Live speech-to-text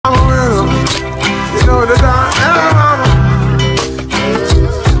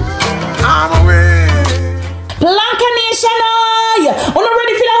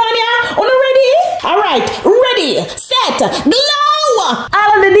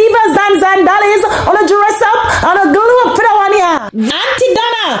ladies and dollies, on a dress up, on a glue up for the one here. Auntie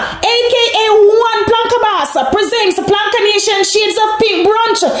Donna, aka One Planka Boss, presents Planka Nation Shades of Pink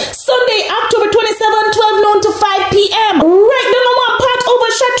Brunch, Sunday, October 27, 12 noon to 5 p.m. Right down on one part over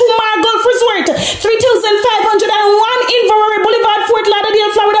Chateau Mar Golf Resort, 3501 Inverary Boulevard, Fort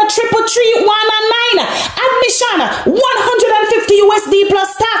Lauderdale, Florida, 333-199. Admission, $150 USD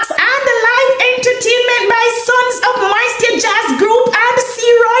plus tax. And live entertainment by Sons of Maestro Jazz Group and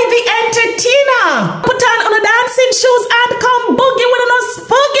C-Roy the Entertainer. Put on a dancing shoes and come boogie with us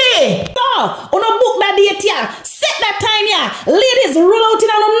boogie. So, on a book that date here, set that time here. Ladies, roll out in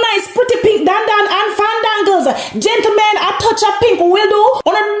on a nice pretty pink dandan and fandangles. Gentlemen, a touch of pink will do.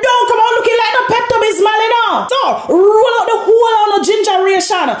 On a don't come out looking like a Pepto-Bismol, you know. So, roll out the whole on a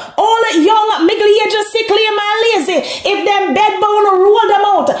gingeration. All young, middle-aged, sickly, and lazy. If them bed bound, roll them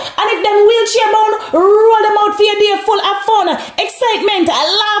out. And if them wheelchair bound, roll them out for your day full of fun, excitement,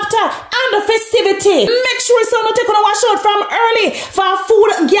 laughter, and festivity. Make sure it's not taking a wash out from early for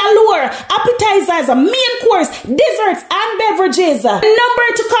food galore, appetizers, main course, desserts, and beverages. Number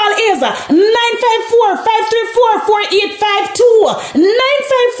to call is 954-534-4852.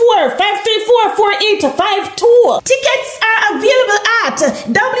 954-534-4852. Tickets are available at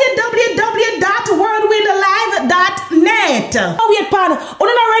www.worldwindlive.net. Wait, pan,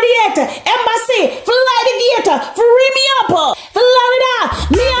 on already yet. Embassy, fly the gate, free me up. Florida,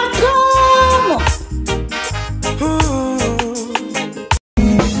 me a come.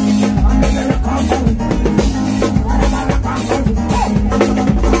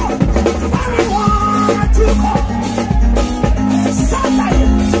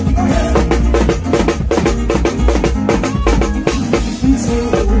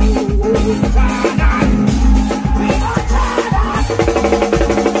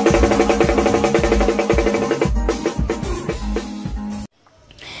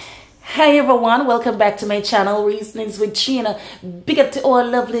 Hi everyone, welcome back to my channel, Reasonings with China. Big up to all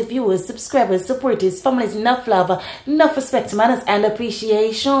lovely viewers, subscribers, supporters, families, enough love, enough respect, manners, and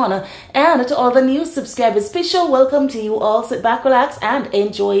appreciation. And to all the new subscribers, special welcome to you all. Sit back, relax, and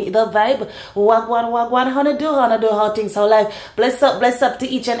enjoy the vibe. Wagwan, how do, how things, how life. Bless up to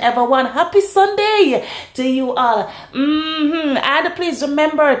each and every one. Happy Sunday to you all. And please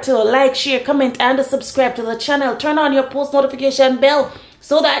remember to like, share, comment, and subscribe to the channel. Turn on your post notification bell,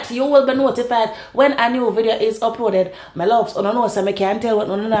 so that you will be notified when a new video is uploaded. My loves, you know, so I can't tell what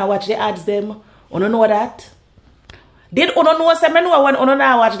you know watch the ads them. You know that? Did you know so I know when you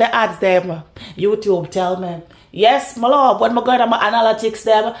know watch the ads them? YouTube tell me. Yes, my love, when I go to my analytics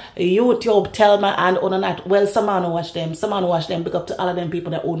them, YouTube tell me, and you know not. Well, someone watch them. Someone watch them. Big up to all of them people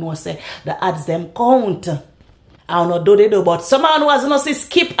that you know say the ads them count. I don't know do they do, but someone was not say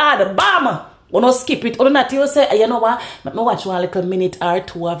skip ad, bam. You know, skip it. Or not, you say, you know what? Let me watch one little minute or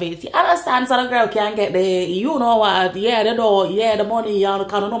two of it. You understand? So the girl can get the, you know what? Yeah, they know. Yeah, the money. You know,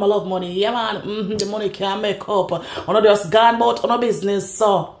 I know I love money. Yeah, man. The money can make up. You know, just gone about no business.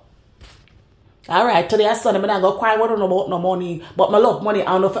 So, all right. Today, I saw them and I go cry. I don't know about no money, but I love money. I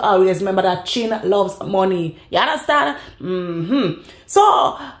don't know if I always remember that Chin loves money. You understand?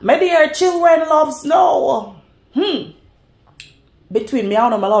 So, my dear children loves no. Between me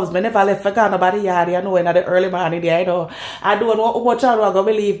and my loves, I never left for nobody yard, you know, in the early morning there, you know. I don't know how much you going to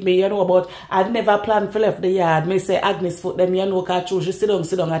believe me, you know, but I never planned for left the yard. Me say Agnes foot them, you know, because she sit down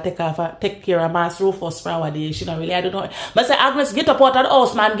and take care of Master Rufus for our day. She don't really, I don't know. But say, Agnes, get up out of the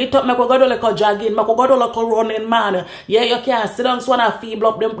house, man. Get up, I go do like a jogging, I go do like a running, man. Yeah, you can't sit down, so I feeble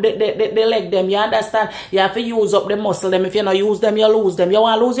up them, they leg them, you understand? You have to use up the muscle them. If you don't use them, you lose them. You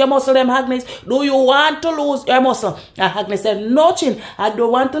want to lose your muscle them, Agnes? Do you want to lose your muscle? And Agnes said, no, I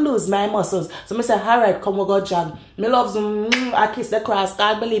don't want to lose my muscles. So I say, alright, come we go jog. Me loves I kiss the cross.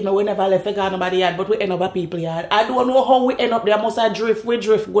 God believe me, we never left for God nobody yard, but we end up at people yard. I don't know how we end up there. Must I drift, we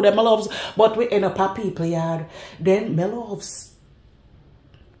drift good, my loves, but we end up at people yard. Then my loves,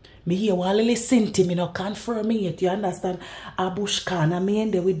 me hear one little listen to me, no confirm me yet, you understand? A bush can, I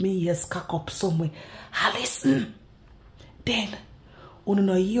mean there with me ears cock up somewhere. I listen. Then, you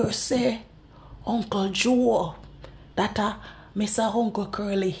know you say, Uncle Joe, that Mr. Uncle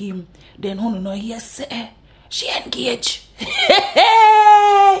Curly him, then who know yes she engaged.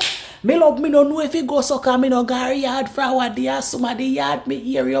 Me love me no know if he go so come me no go yard flower there somebody yard me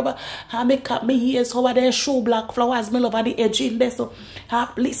here over and me cut me ears over there show black flowers me love at the edge in there so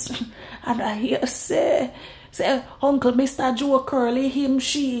listen and I hear say Uncle Mr. Joe Curly him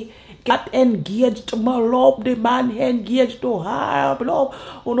she get engaged, my love. The man engaged to her,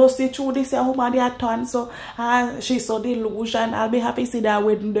 love. You know, see through this woman they turn so she's so delusion. I'll be happy to see that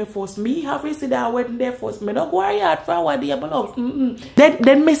wedding day first. Me happy to see that wedding day first. Me not worry out for what day, my love.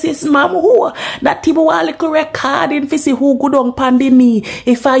 Then Mrs. Mom who that people want little recording for see who good on pandemic.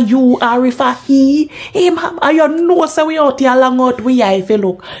 If I you or if I he, him and you know so we out here long out we if you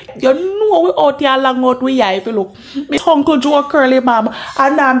look. You know we out here long out we if you look. Me Uncle Joe Curly mom,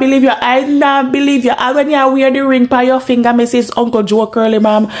 I don't believe you. I don't believe you. And when you wear the ring by your finger, Mrs. Uncle Joe Curly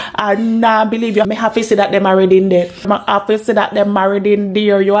mom, I don't believe you. Me have to say that they married in there. I have to say that they married in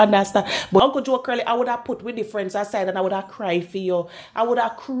there. You understand? But Uncle Joe Curly, I would have put with the friends aside and I would have cried for you. I would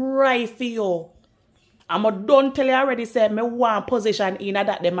have cried for you. I'm a don't tell you already said me want position in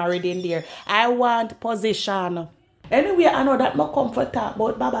that they married in there. I want position. Anyway, I know that my comfort talk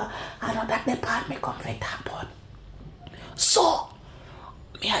about Baba. I know that the part me comfort talk about. So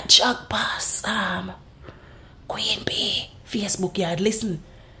me a jog pass Queen B Facebook yard. Listen,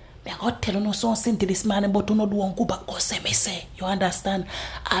 me I got tell you something to this man but you no do one go back go say me say. You understand?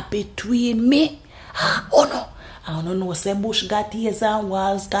 Between me, oh no. I don't know, say bush got ears and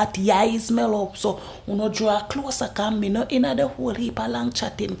walls, got eyes smell up. So, you know, draw closer, come me no in the whole heap of long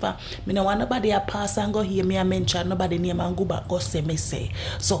chatting for me. No want nobody a pass and go hear me a mention, nobody name and go back, go say me say.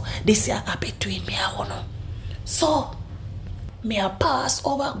 So, this year between me and know. So, me a pass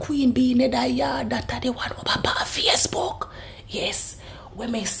over Queen Bee in the yard that the one over Facebook. Yes,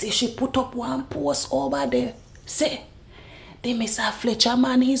 when me see she put up one post over there, say, they Mr. Fletcher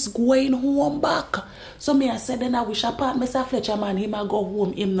man, he's going home back. So me I said then I wish apart Mr. Fletcher man, him a go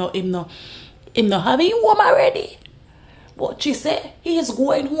home, him no having home already. But she said he's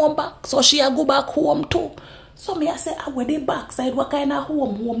going home back. So she a go back home too. So me I say I went the backside, what kind of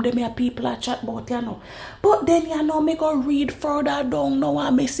home them here people a chat about, you know. But then you know me go read further down now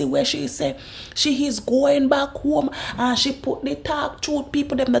and me see where she say she is going back home and she put the talk truth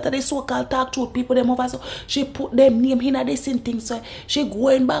people them that are the so-called talk truth people them over, so she put them name in a decent thing, so she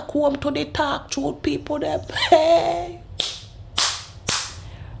going back home to the talk truth people them. Hey,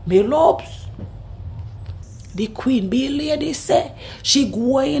 me loves. The Queen Bee lady say she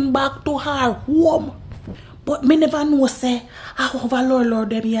going back to her home. But me never know say I over Lord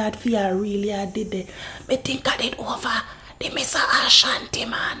them yard fear really I did it. Me think I did over the Mr. Ashanti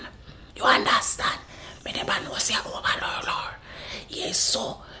man. You understand? Me never know say over Lord. Yes,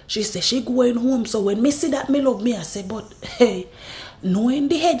 so she say she going home. So when me see that me love me, I say, but hey, knowing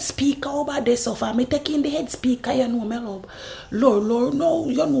the head speaker over there, so far me taking the head speaker, you know me love. Lord, no,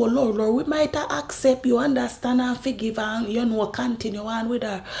 you know, Lord, we might accept, you understand and forgive and you know continue on with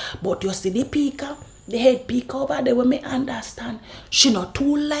her. But you see the speaker. The head peak over there when me understand. She not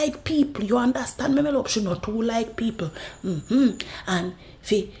too like people. You understand me, my love? She not too like people. And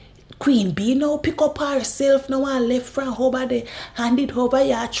fi Queen Bee now pick up herself now and left from over there. Hand it over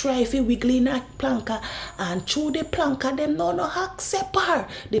here, try fi wiggle in a planka. And through the planka them no accept her.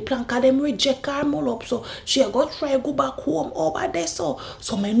 The planka them reject her my love. So she go try go back home over there. So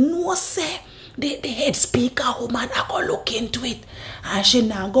me no say. The head speaker woman I go look into it and she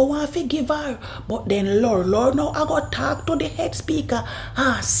now go want to forgive her, but then Lord now I go talk to the head speaker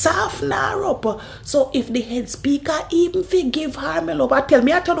soften her up. So if the head speaker even forgive her, me love, I tell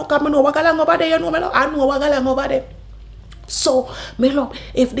you come know what galang over there, you know me love, I know what galang over there. So, me love,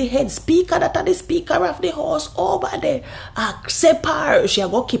 if the head speaker that are the speaker of the house over there accept her, she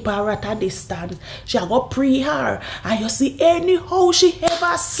go keep her at a distance, she go pray her, and you see anyhow she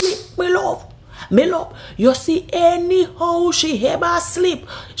ever sleep, me love. Me love, you see anyhow she ever sleep.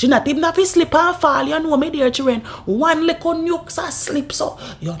 She not even have to sleep and fall, you know me dear children. One little nukes asleep, so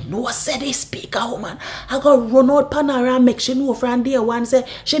you know say the speaker woman. I go run out pan her and make she know from there one say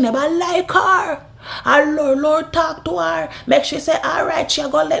she never like her. And Lord talk to her, make she say alright, she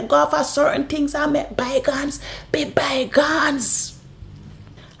go let go for certain things and make bygones be bygones.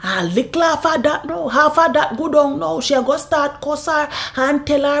 And little half of that now, half of that go down now. She go start cuss her and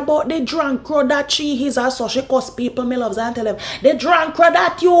tell her about the drunk crowd that she is. So she cuss people, me loves, and tell them, the drunk crowd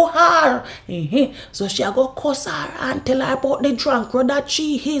that you are. So she go cuss her and tell her about the drunk crowd that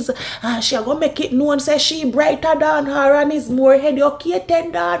she is. And she go make it known, say she brighter than her and is more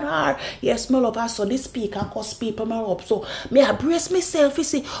educated than her. Yes, my love, so this speaker cuss people, my love. So me I brace myself, you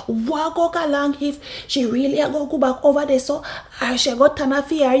see, what go along if she really go back over there. So she go turn a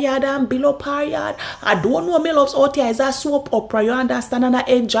fear yard and below her yard. I don't know me loves out here is a soap opera, you understand, and I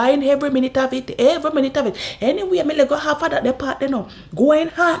enjoying every minute of it, Anyway, me let go half of that the part, you know. Going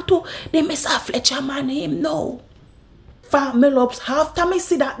on to the Mr. Fletcher man him now. For me loves, after me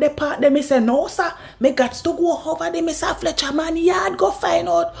see that the part, then me say, no, sir, me got to go over there, Mr. Fletcher, man, yard, go find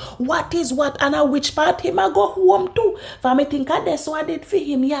out what is what and which part him I go home to. For me think that's what I did for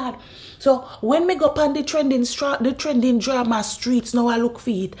him, yard. So when me go up on the trending drama streets, now I look for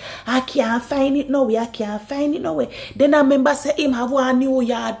it. I can't find it no way. I can't find it no way. Then I remember say him have one new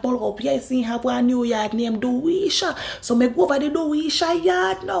yard pull up. Yes, he have one new yard named Dwayne. So me go over the Dwayne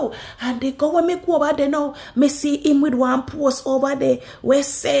yard now. And they go when me go over there now, me see him with one post over there where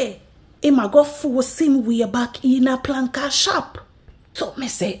say him a go force him way back in a planka shop. So me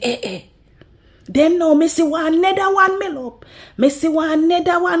say, Then now, me see one another one, me love. Me see one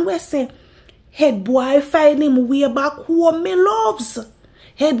another one where say, head boy find him way back home, me loves.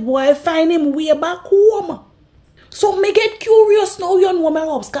 Head boy find him way back home. So me get curious now, you know, my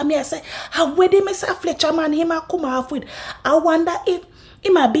loves. Come here, say, how where did Mr. Fletcher man him a come off with? I wonder if he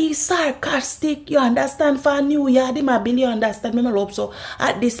might be sarcastic, you understand, for New Year, he might be, you understand, me, my love. So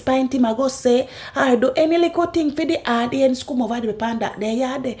at this point, he might go say, I do any little thing for the audience come over the pan that they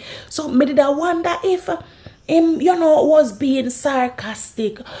are there. So me did I wonder if him, you know, was being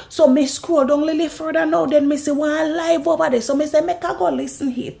sarcastic. So me scroll down a little further now, then me see one live over there. So me say, make I go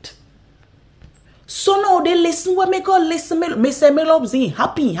listen it. So now they listen when me go listen. Me say me love see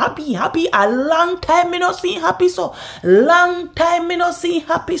happy. A long time me not see happy so. Long time me not see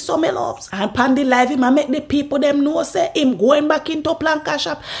happy so me loves. And pan the live him I make the people them know say him going back into planka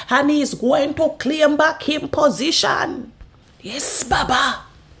shop and he's going to claim back him position. Yes, Baba.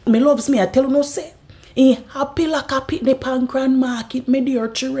 Me loves me I tell you no say. He happy like a pitney pan grand market me dear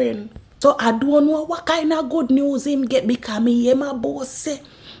children. So I don't know what kind of good news him get because me hear my boss say.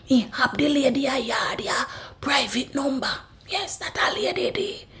 He have the lady a yard, yeah, private number. Yes, that a lady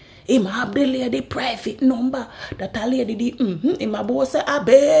dey. Him have the lady private number. That a lady dey. Him a boss say,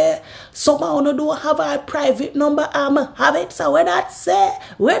 abe, someone who don't have a private number, have it. So where that say?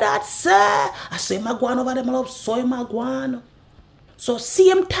 Where that say? I say, my go on over there, my love. So my go on. So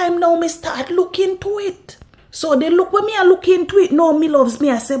same time now, me start looking to it. So they look when me I look into it. No, me loves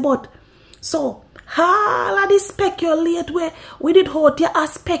me. I say, but so. All of this speculate where we did hold you a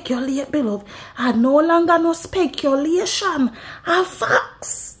speculate, beloved. And no longer no speculation. A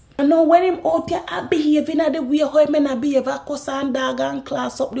facts. And now when him out here are behaving at the way how him a behave a cuss and dog and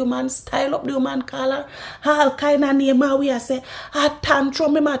class up the man, style up the man color, all kind of name we I say a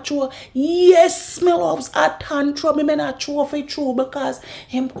tantrum him a throw. Yes, me loves a tantrum him a throw for true because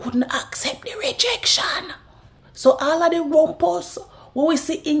him couldn't accept the rejection. So all of the rumpus when we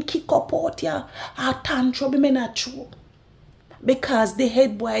see in kick up out here, a tantrum him not true. Because the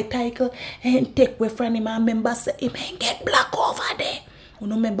head boy title and take away from him and member say him ain't get black over there. You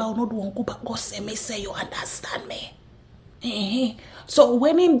know member you don't go back go say me say you understand me. So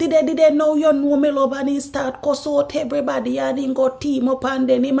when him did know you know me love and he start cuss out everybody and he go team up and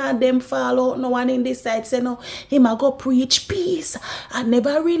then him and them fall out no one in this side say no him a go preach peace. I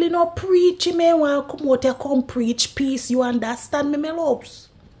never really know preach him want come out here come preach peace you understand me my loves.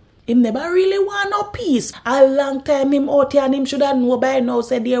 Him never really want no peace. A long time him out here and him should have know by now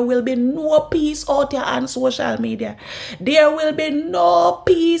say there will be no peace out here on social media. There will be no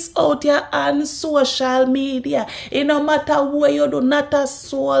peace out here on social media. It no matter what you do, not a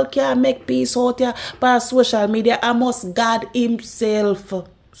soul can make peace out here by social media. I must God himself.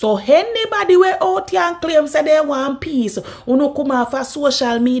 So anybody way out here and claim say they want peace, you no come off of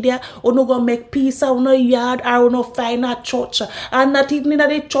social media, you no go make peace out no yard or you no find a church. And not even in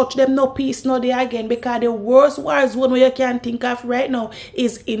the church, them no peace no there again because the worst wars one you can think of right now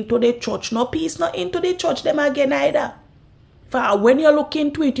is into the church. No peace not into the church them again either. For when you look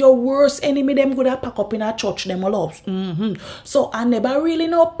into it, your worst enemy them gonna pack up in a church them loves. So I never really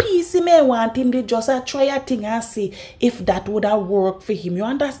know peace he may want him to just try a thing and see if that would have worked for him. You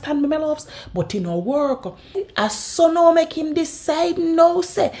understand me, my loves? But it no work. As so now make him decide no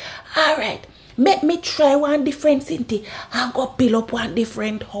say, alright, make me try one different city and go build up one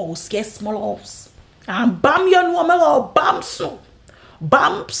different house. Yes, my loves. And bam you know my love, bamson.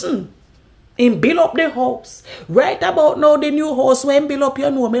 Bamson. Him build up the house. Right about now, the new house when build up, you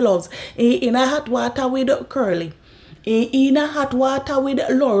know, me loves. In a hot water with Curly. In a hot water with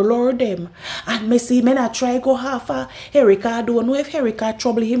Lord them. And me see, me not try go half a Erica. I don't know if Erica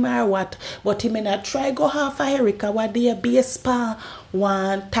trouble him or what. But he may not try go half a Erica. What they be a spa.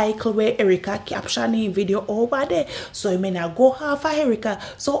 One title where Erica caption in video over there. So he may not go half a Erica.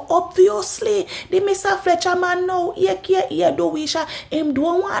 So obviously, the Mr. Fletcher man now, here do wish him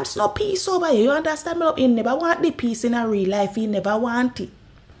don't want no peace over here. You understand me? He never want the peace in a real life. He never want it.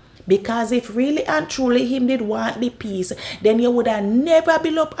 Because if really and truly him did want the peace, then you would have never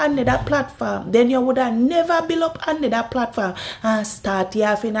built up another platform. Then you would have never built up another platform and start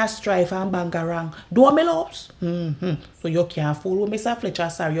off in a strife and bangarang. Do me loves? So you can't fool with Mr. Fletcher,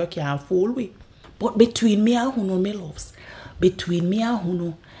 sorry, you can't fool with. But between me and Huno, me loves, between me and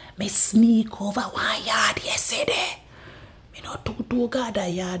Huno, me sneak over one yard yesterday. Me not too God a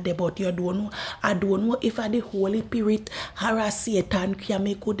yard there, but you don't know. I don't know if I the Holy Spirit or Satan can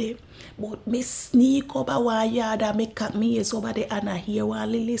make good. But me sneak over one yard and make me ears over the and I hear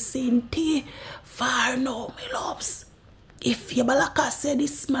one little sing tea. Far no, me loves. If you balaka say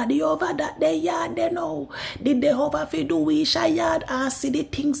this maddy over that they yard they know. Did they over fi do wish a yard and see the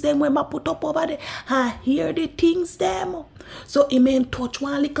things them when I put up over there. I hear the things them. So he may touch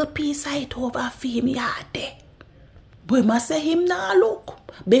one little piece of it over for him yard there. Boy must say him now look.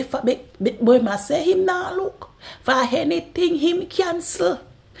 Boy must say him now look. For anything him cancel.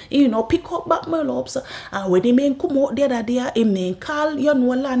 You know, pick up back my loves. And when the man come out the other day, he may call you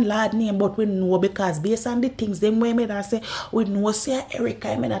know landlord name, but we know because based on the things them way me that say, we know say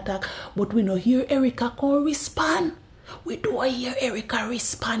Erica may attack, but we know hear Erica can respond. We do hear Erica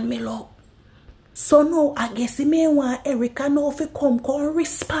respond, me love. So now I guess he may want Erica now if he come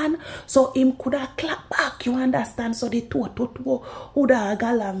respond. So him could have clap back, you understand? So the two would have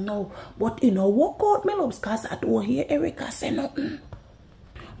go along now. But you know, walk out me loves because I don't hear Erica say nothing.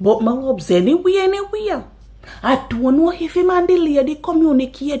 But my loves anywhere. I don't know if him and the lady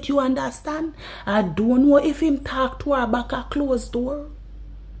communicate, you understand? I don't know if him talk to her back a closed door.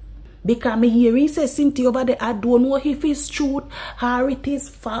 Because me hear he say Cynthia over there, I don't know if it's truth or it is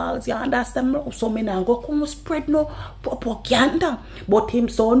false, you understand? So me not go come spread no propaganda. But him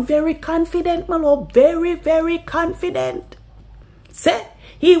sound very confident, my love, very, very confident. Say,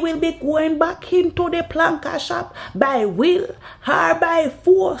 he will be going back into the planka shop by will or by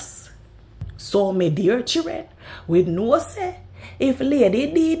force. So, my dear children, we know say, if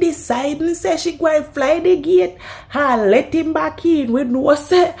Lady D decide and say she go and fly the gate and let him back in, we know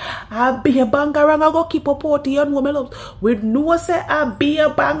say, I be a bangarang, I go keep up out here, no me love. We know say, I be a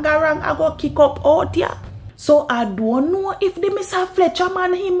bangarang, I go kick up out here. So, I don't know if the Mr. Fletcher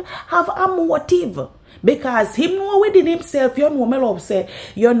man him have a motive. Because him know within himself, you know, my love say,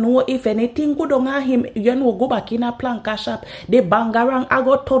 you know, if anything good on him, you know, go back in a planka shop, the bangarang, I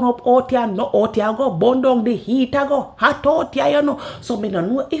go turn up out here, no out here, I go burn down the heat, I go hot out here, you know. So, me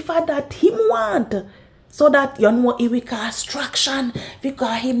don't know if I that him want. So that, you know, it will cause distraction,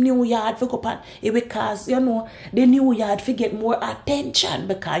 because him new yard, it will cause, you know, the new yard to get more attention,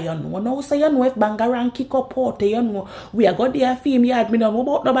 because, you know, now, so, you know, if bangarang kick up out, you know, we are got there film yard, me don't know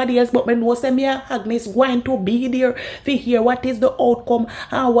about nobody else, but me know, say, me and Agnes going to be there, to hear what is the outcome,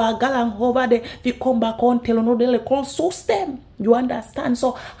 and we're going over there, to come back and tell, you know, the little system. You understand?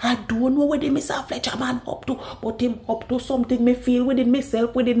 So, I don't know whether Mr. Fletcher man up to, but him up to something me feel within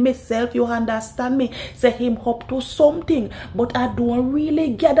myself, you understand me? Say him up to something, but I don't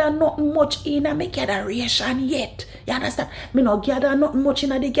really gather not much in a me gatheration yet. You understand? Me not gather not much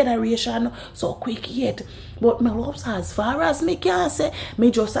in a the gatheration so quick yet. But my loves, as far as me can say, me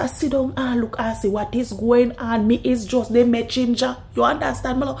just sit down and look and see what is going on. Me is just the messenger. You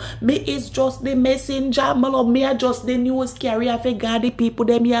understand, my love? Me is just the messenger, my love. Me are just the news carrier for guard the people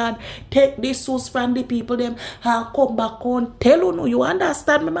them yard. Take the source from the people them and come back on tell you. You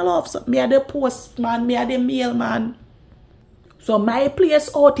understand me, my love? So me are the postman, me are the mailman. So my place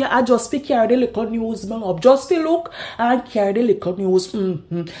out here, I just carry the little news, my love. Just to look and carry the little news.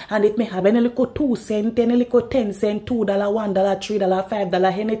 And it may have any little 2 cents, any little 10 cents, $2, $1, $3,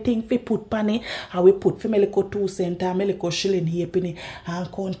 $5, anything we put penny. And we put for me little 2 cents and me little shilling here penny.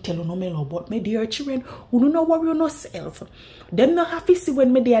 And can't tell you no, my love. But my dear children, who don't know worry on yourself. Them not have to see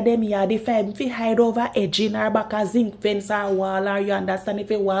when me there them here, if I hide over edging or back a zinc fence or wall, or you understand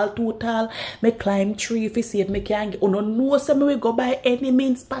if a wall too tall, me climb tree if you see it, me can get, no say me we go by any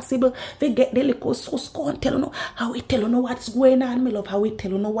means possible, we get the little source and tell you how we tell you what's going on, me love, how we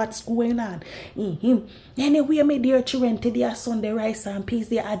tell you what's going on. Anyway, my dear children, today Sunday rice and peas,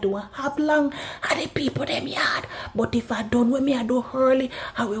 they I don't have long at the people them yard. But if I done with me, I do early,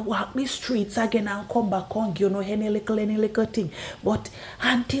 I will walk the streets again and come back on, you know, any little thing. But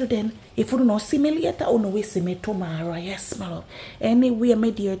until then, if you don't see me later, you know, we see me tomorrow. Yes, my love. Anyway, my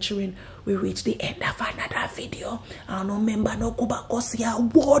dear children, we reach the end of another video. And remember, no go back or see a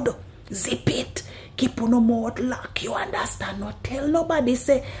word. Zip it. Keep on no mouth lock. You understand? Not tell nobody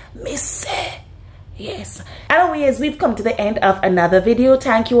say, me say. Yes. Anyways, we've come to the end of another video.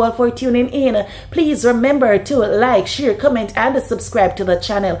 Thank you all for tuning in. Please remember to like, share, comment, and subscribe to the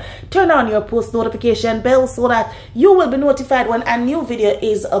channel. Turn on your post notification bell so that you will be notified when a new video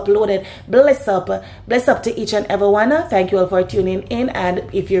is uploaded. Bless up to each and every one. Thank you all for tuning in. And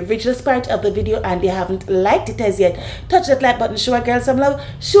if you've reached this part of the video and you haven't liked it as yet, touch that like button. Show a girl some love.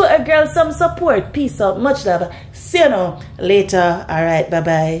 Show a girl some support. Peace out. Much love. See you now later. All right.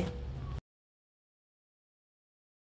 Bye-bye.